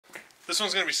This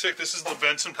one's gonna be sick. This is the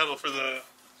Benson pedal for the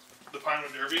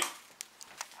Pinewood Derby.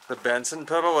 The Benson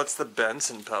pedal? What's the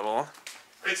Benson pedal?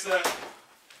 It's that.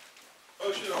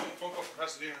 Oh shit! I'm on a phone call from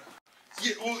Pasadena.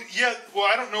 Well,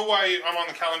 I don't know why I'm on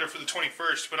the calendar for the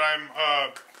 21st, but I'm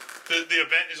the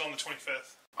event is on the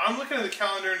 25th. I'm looking at the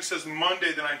calendar and it says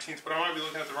Monday the 19th, but I might be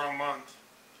looking at the wrong month.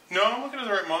 No, I'm looking at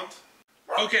the right month.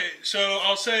 Okay, so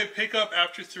I'll say pick up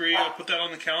after 3. I'll put that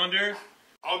on the calendar.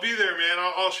 I'll be there, man.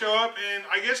 I'll show up, and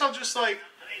I guess I'll just like.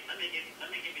 Let me give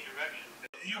you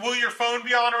directions. Will your phone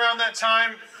be on around that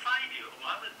time? Find you.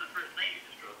 Well, that's the first name you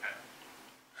just drove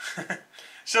past.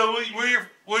 So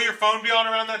will your phone be on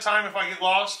around that time if I get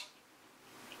lost?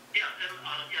 Yeah, this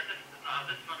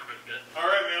phone number is good. All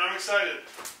right, man. I'm excited.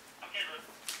 Okay, look.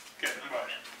 Okay, bye.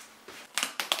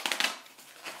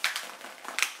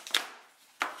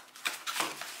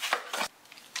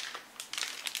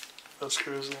 That's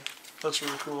crazy. That's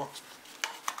really cool.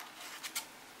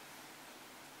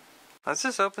 Let's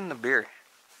just open the beer.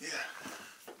 Yeah.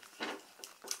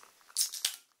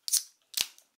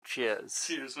 Cheers.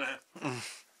 Cheers, man.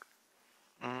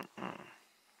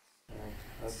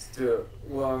 Let's do it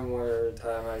one more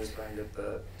time. I just want to get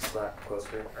the slap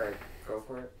closer. Alright, go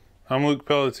for it. I'm Luke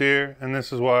Pelletier, and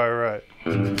this is why I write.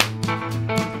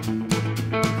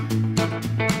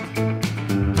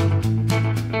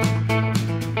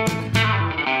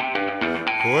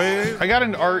 I got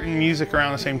into art and music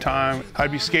around the same time.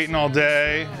 I'd be skating all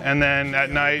day, and then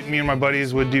at night, me and my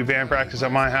buddies would do band practice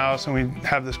at my house, and we'd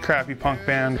have this crappy punk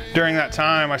band. During that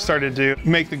time, I started to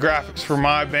make the graphics for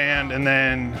my band and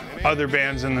then other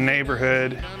bands in the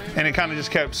neighborhood, and it kind of just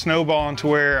kept snowballing to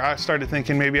where I started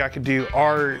thinking maybe I could do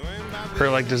art, or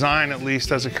like design at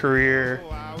least, as a career.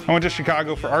 I went to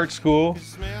Chicago for art school,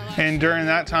 and during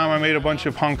that time I made a bunch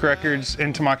of punk records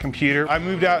into my computer. I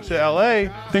moved out to LA,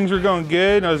 things were going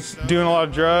good, I was doing a lot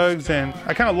of drugs, and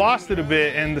I kind of lost it a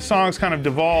bit, and the songs kind of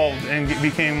devolved and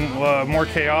became more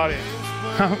chaotic.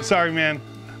 Sorry, man.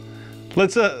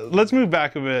 Let's move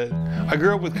back a bit. I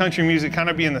grew up with country music kind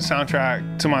of being the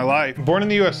soundtrack to my life. Born in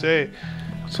the USA,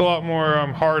 it's a lot more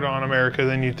hard on America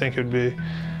than you'd think it would be.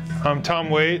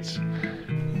 Tom Waits,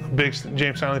 big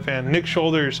James Stanley fan. Nick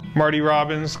Shoulders, Marty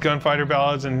Robbins, gunfighter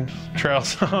ballads and trail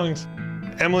songs.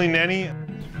 Emily Nenny.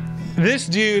 This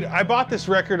dude, I bought this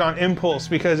record on impulse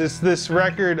because it's this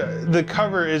record, the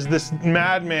cover is this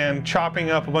madman chopping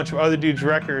up a bunch of other dudes'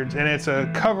 records, and it's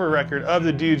a cover record of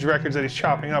the dude's records that he's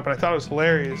chopping up, and I thought it was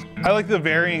hilarious. I like the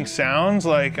varying sounds,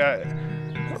 like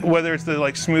whether it's the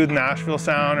like smooth Nashville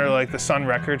sound or like the Sun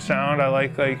Records sound. I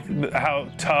like how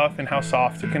tough and how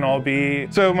soft it can all be.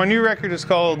 So my new record is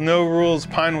called No Rules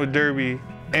Pinewood Derby,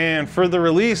 and for the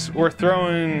release we're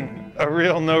throwing a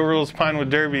real No Rules Pinewood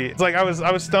Derby. It's like I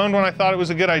was stoned when I thought it was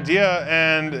a good idea,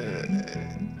 and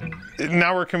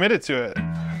now we're committed to it.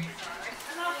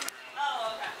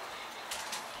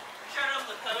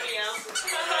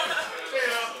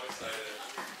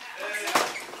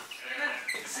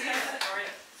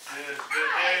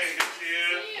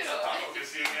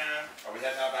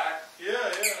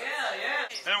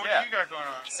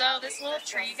 So this little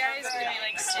tree guy is gonna be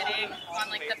like sitting on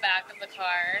like the back of the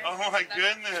car. Oh my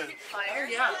goodness! Fire,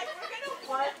 yeah.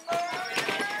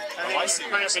 I see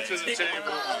my to the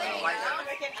table.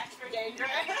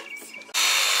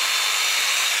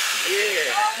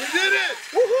 Yeah! We did it!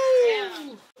 Woohoo!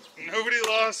 Yeah. Nobody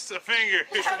lost a finger.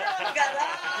 And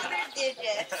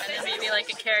then maybe like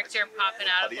a character popping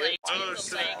out of like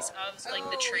two legs of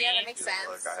like the tree. Yeah, that makes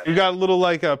sense. We've got a little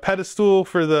like a pedestal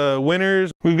for the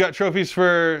winners. We've got trophies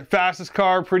for fastest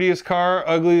car, prettiest car,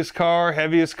 ugliest car,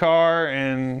 heaviest car,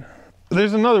 and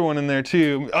there's another one in there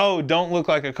too. Oh, don't look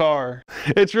like a car.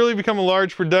 It's really become a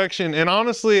large production, and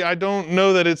honestly, I don't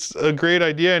know that it's a great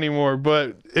idea anymore,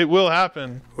 but it will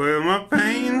happen. Well, my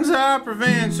pains are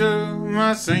provincial,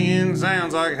 my singing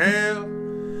sounds like hell.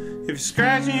 If you're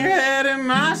scratching your head at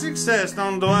my success,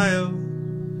 don't dwell.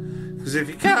 Cause if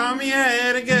you call me, I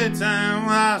had a good time,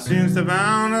 I'll soon step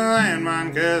on a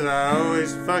landmine, cause I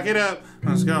always fuck it up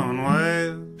when it's going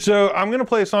well. So I'm gonna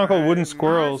play a song called Wooden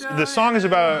Squirrels. The song is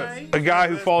about a guy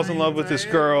who falls in love with this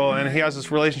girl, and he has this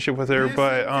relationship with her,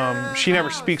 but she never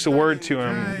speaks a word to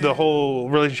him. The whole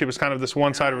relationship is kind of this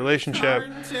one-sided relationship,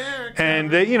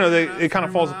 and it kind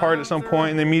of falls apart at some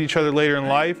point, and they meet each other later in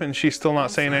life, and she's still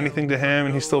not saying anything to him,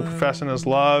 and he's still professing his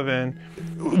love. And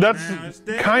that's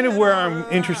kind of where I'm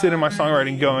interested in my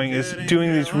songwriting going, is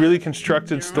doing these really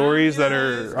constructed stories that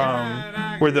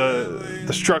are where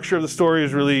the structure of the story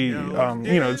is really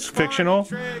it's fictional,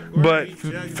 but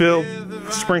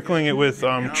sprinkling it with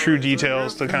true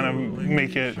details to kind of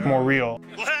make it more real.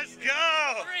 Let's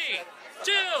go! 3,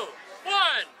 2, 1.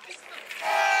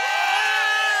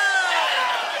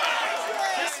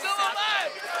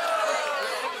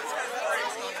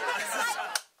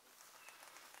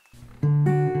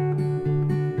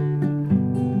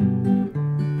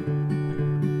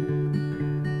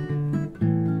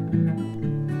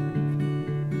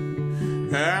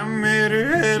 I met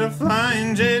her at a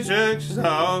flying J truck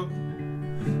stop.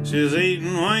 She was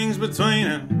eating wings between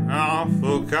an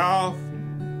awful cough.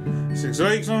 6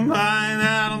 weeks went by and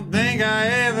I don't think I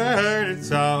ever heard her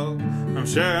talk. I'm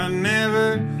sure I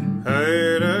never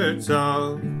heard her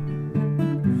talk.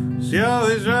 She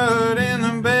always rode in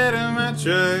the bed of my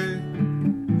truck,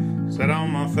 sat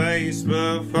on my face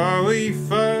before we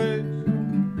fucked,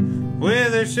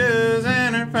 with her shoes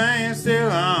and her pants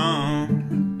still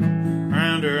on,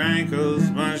 round her ankles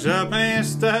bunched up and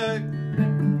stuck.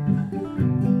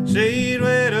 She'd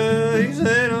whittle these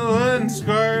little wooden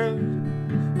squirrels,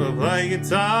 we'll play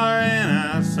guitar and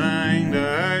I sang to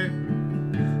her.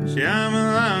 She hummed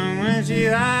along when she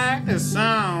liked a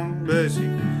song, but she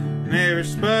never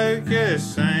spoke a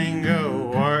single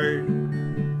word.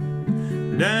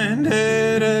 Dun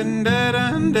dun dun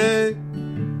dun dun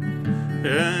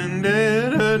dun dun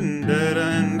dun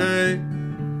dun dun dun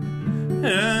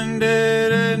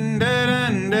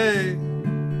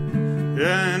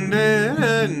dun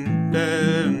dun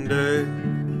dun dun.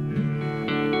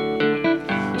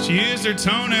 She used her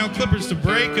toenail clippers to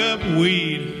break up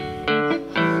weed.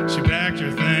 She packed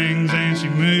her things and she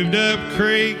moved up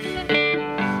creek.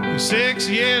 6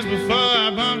 years before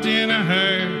I bumped into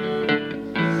her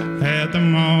at the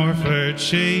mall for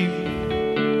cheap.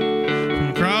 From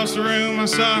across the room I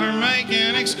saw her make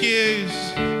an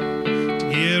excuse to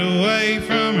get away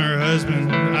from her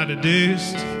husband, I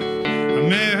deduced. I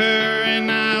met her in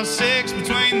aisle 6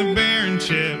 between the beer and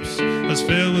chips. I was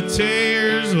filled with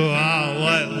tears, well I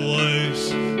let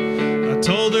loose. I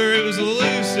told her it was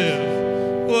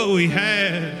elusive what we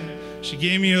had. She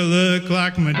gave me a look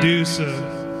like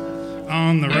Medusa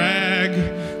on the rag,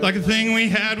 like the thing we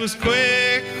had was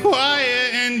quick,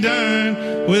 quiet, and done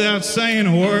without saying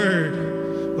a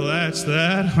word. Well, that's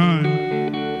that, hun.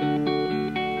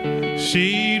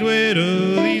 She'd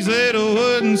whittle these little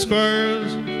wooden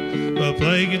squirrels, but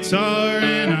play guitar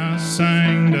and I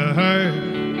sang to her.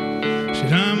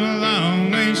 She'd hum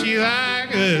along when she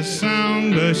liked a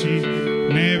song, but she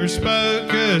never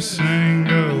spoke a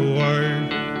single word.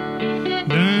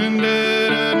 Dun, dun,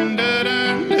 dun, dun,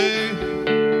 dun, dun.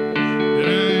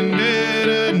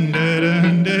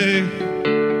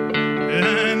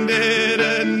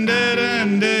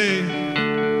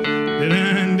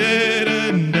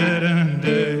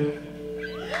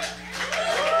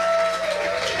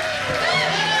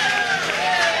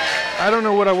 I don't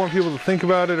know what I want people to think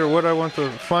about it or what I want the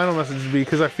final message to be,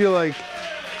 because I feel like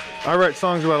I write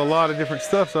songs about a lot of different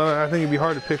stuff, so I think it'd be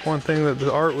hard to pick one thing that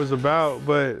the art was about,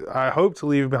 but I hope to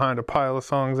leave behind a pile of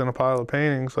songs and a pile of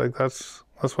paintings. Like that's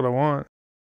what I want.